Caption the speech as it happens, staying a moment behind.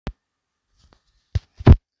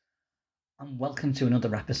And welcome to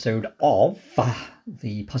another episode of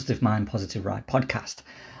the Positive Mind, Positive Ride podcast.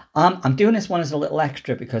 I'm doing this one as a little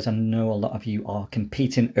extra because I know a lot of you are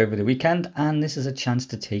competing over the weekend, and this is a chance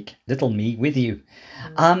to take little me with you.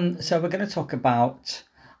 So we're going to talk about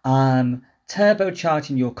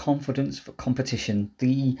turbocharging your confidence for competition.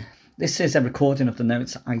 This is a recording of the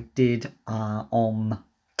notes I did on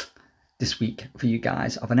this week for you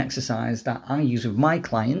guys of an exercise that I use with my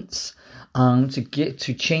clients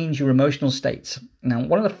to change your emotional states. Now,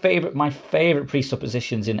 one of my favorite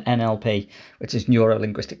presuppositions in NLP, which is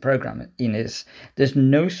neuro-linguistic programming, is there's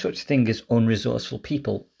no such thing as unresourceful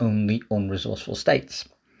people, only unresourceful states.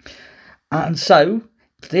 And so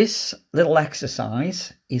this little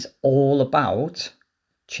exercise is all about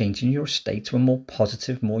changing your state to a more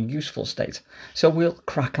positive, more useful state. So we'll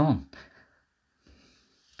crack on.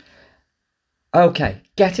 Okay,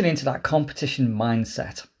 getting into that competition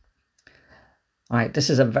mindset. All right, this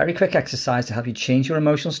is a very quick exercise to help you change your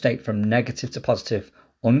emotional state from negative to positive,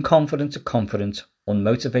 unconfident to confident,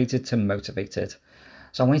 unmotivated to motivated.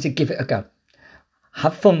 So I want you to give it a go.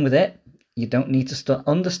 Have fun with it. You don't need to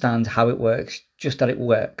understand how it works, just that it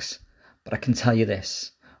works. But I can tell you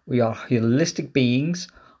this, we are holistic beings.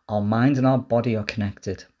 Our mind and our body are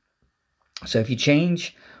connected. So if you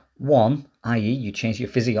change one, i.e. you change your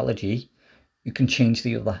physiology, you can change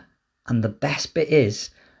the other. And the best bit is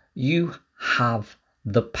you have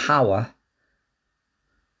the power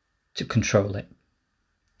to control it.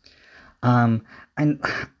 And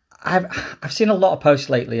I've seen a lot of posts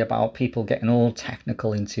lately about people getting all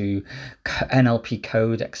technical into NLP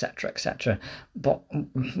code, etc. But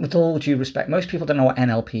with all due respect, most people don't know what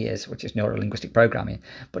NLP is, which is neuro-linguistic programming.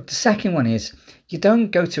 But the second one is you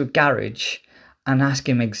don't go to a garage and ask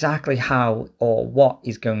him exactly how or what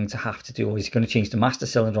he's going to have to do, or he's going to change the master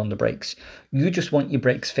cylinder on the brakes. You just want your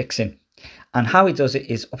brakes fixing. And how he does it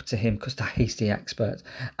is up to him because he's the expert.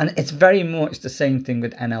 And it's very much the same thing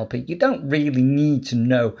with NLP. You don't really need to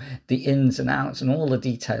know the ins and outs and all the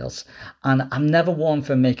details. And I'm never one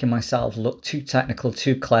for making myself look too technical,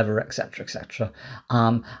 too clever, etc.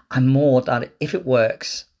 I'm more that if it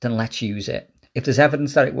works, then let's use it. If there's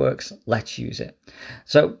evidence that it works, let's use it.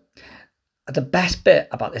 So the best bit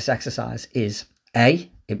about this exercise is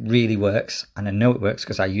A, it really works, and I know it works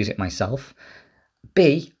because I use it myself.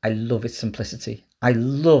 B, I love its simplicity. I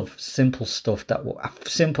love simple stuff,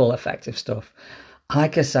 simple, effective stuff.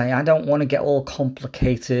 Like I say, I don't want to get all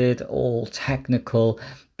complicated, all technical,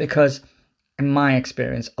 because in my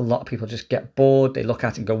experience, a lot of people just get bored. They look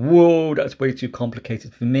at it and go, whoa, that's way too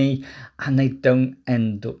complicated for me. And they don't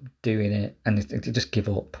end up doing it, and they just give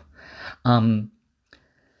up.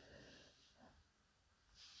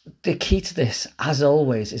 The key to this, as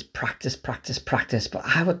always, is practice. But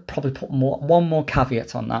I would probably put one more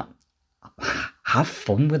caveat on that. Have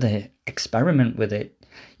fun with it. Experiment with it.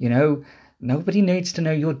 You know, nobody needs to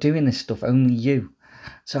know you're doing this stuff, only you.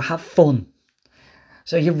 So have fun.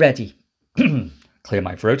 So you're ready. Clear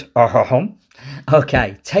my throat.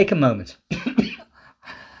 Okay, take a moment.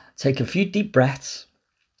 Take a few deep breaths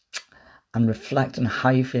and reflect on how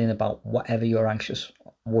you're feeling about whatever you're anxious,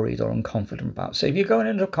 worried or unconfident about. So if you're going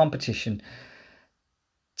into a competition,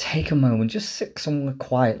 take a moment, just sit somewhere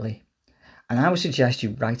quietly, and I would suggest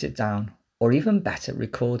you write it down, or even better,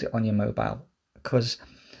 record it on your mobile, because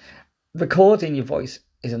recording your voice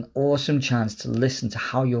is an awesome chance to listen to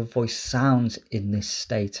how your voice sounds in this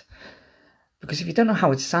state, because if you don't know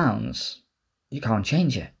how it sounds, you can't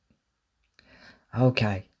change it.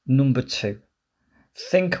 Okay, number 2,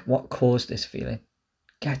 think what caused this feeling.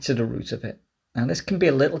 Get to the root of it. Now, this can be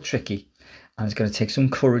a little tricky, and it's going to take some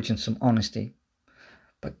courage and some honesty.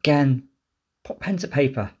 But again, put pen to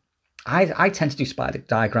paper. I tend to do spider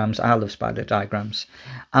diagrams. I love spider diagrams.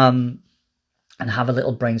 And have a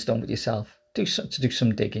little brainstorm with yourself. Do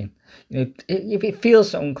some digging. You know, if it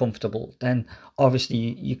feels uncomfortable, then obviously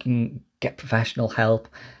you can get professional help.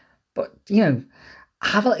 But, you know,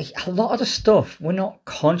 have a lot of the stuff, we're not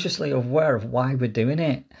consciously aware of why we're doing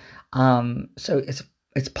it. So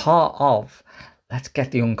it's part of, let's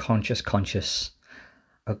get the unconscious conscious.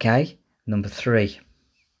 Okay? Number 3,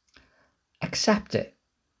 accept it.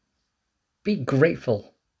 Be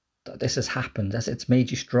grateful that this has happened, as it's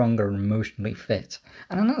made you stronger and emotionally fit.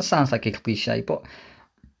 And I know it sounds like a cliche, but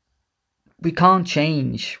we can't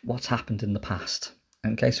change what's happened in the past.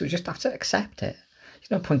 Okay? So we just have to accept it.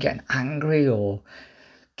 There's no point getting angry or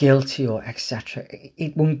guilty or etc.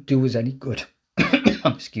 It won't do us any good.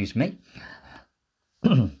 Excuse me.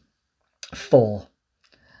 4,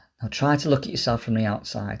 now try to look at yourself from the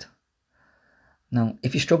outside. Now,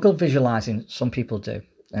 if you struggle visualizing, some people do,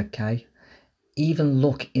 okay? Even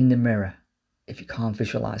look in the mirror if you can't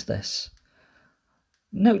visualize this.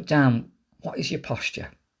 Note down, what is your posture?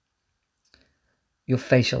 Your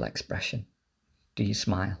facial expression. Do you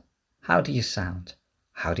smile? How do you sound?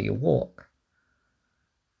 How do you walk?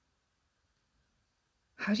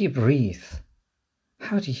 How do you breathe?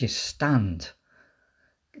 How do you stand?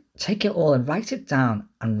 Take it all and write it down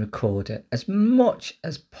and record it as much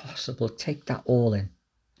as possible. Take that all in.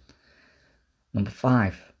 Number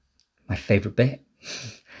 5, my favourite bit,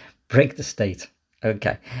 break the state.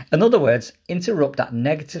 Okay, in other words, interrupt that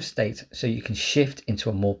negative state so you can shift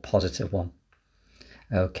into a more positive one.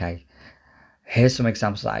 Okay, here's some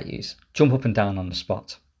examples that I use. Jump up and down on the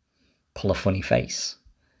spot. Pull a funny face.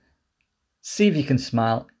 See if you can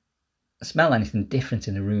smell anything different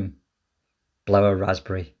in the room. Blow a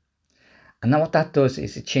raspberry. And now what that does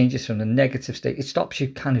is it changes from the negative state. It stops you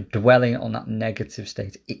kind of dwelling on that negative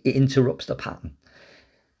state. It interrupts the pattern.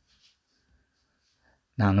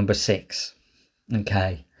 Now, number 6.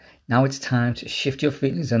 Okay, now it's time to shift your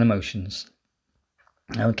feelings and emotions.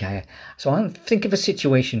 Okay, so I think of a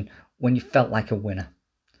situation when you felt like a winner,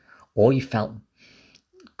 or you felt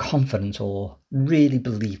confident or really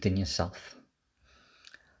believed in yourself.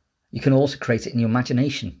 You can also create it in your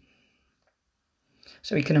imagination.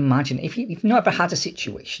 So you can imagine, if you've never had a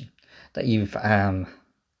situation that you've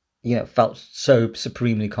felt so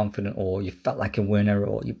supremely confident, or you felt like a winner,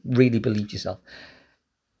 or you really believed yourself,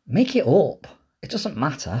 make it up. It doesn't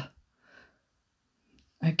matter.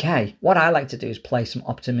 Okay, what I like to do is play some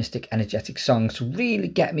optimistic, energetic songs to really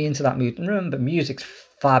get me into that mood. And remember, music's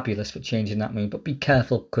fabulous for changing that mood, but be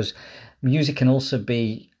careful, because music can also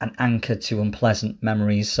be an anchor to unpleasant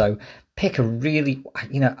memories. So pick a really,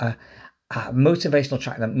 a motivational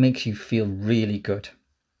track that makes you feel really good.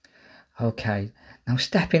 Okay, now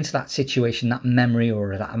step into that situation, that memory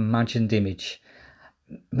or that imagined image.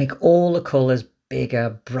 Make all the colours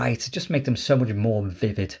bigger, brighter, just make them so much more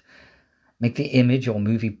vivid. Make the image or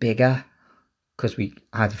movie bigger, because we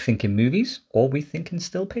either think in movies or we think in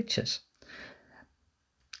still pictures.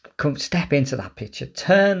 Come step into that picture,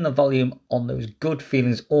 turn the volume on those good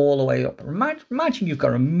feelings all the way up. Imagine you've got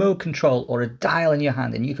a remote control or a dial in your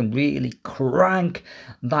hand and you can really crank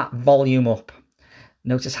that volume up.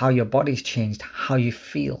 Notice how your body's changed, how you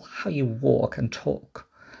feel, how you walk and talk.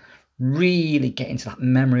 Really get into that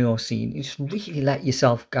memory or scene. You just really let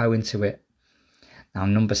yourself go into it. Now,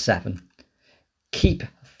 number 7, keep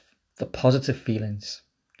the positive feelings.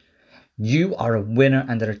 You are a winner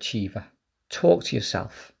and an achiever. Talk to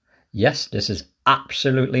yourself. Yes, this is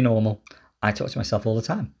absolutely normal. I talk to myself all the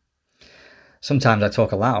time. Sometimes I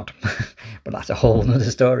talk aloud, but that's a whole nother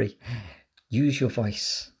story. Use your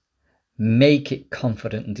voice. Make it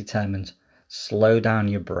confident and determined. Slow down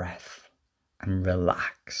your breath and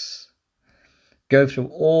relax. Go through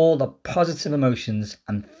all the positive emotions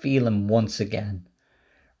and feel them once again.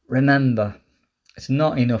 Remember, it's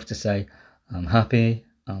not enough to say, I'm happy,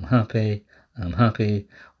 I'm happy, I'm happy,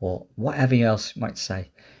 or whatever else you might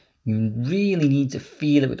say. You really need to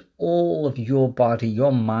feel it with all of your body,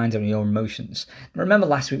 your mind, and your emotions. Remember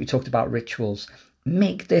last week we talked about rituals.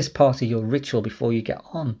 Make this part of your ritual before you get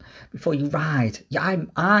on, before you ride. Yeah,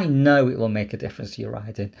 I know it will make a difference to your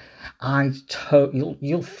riding.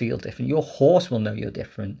 You'll feel different. Your horse will know you're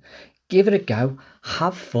different. Give it a go,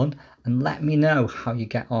 have fun, and let me know how you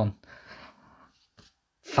get on.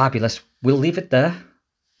 Fabulous. We'll leave it there.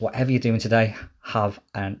 Whatever you're doing today, have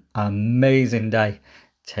an amazing day.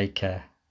 Take care.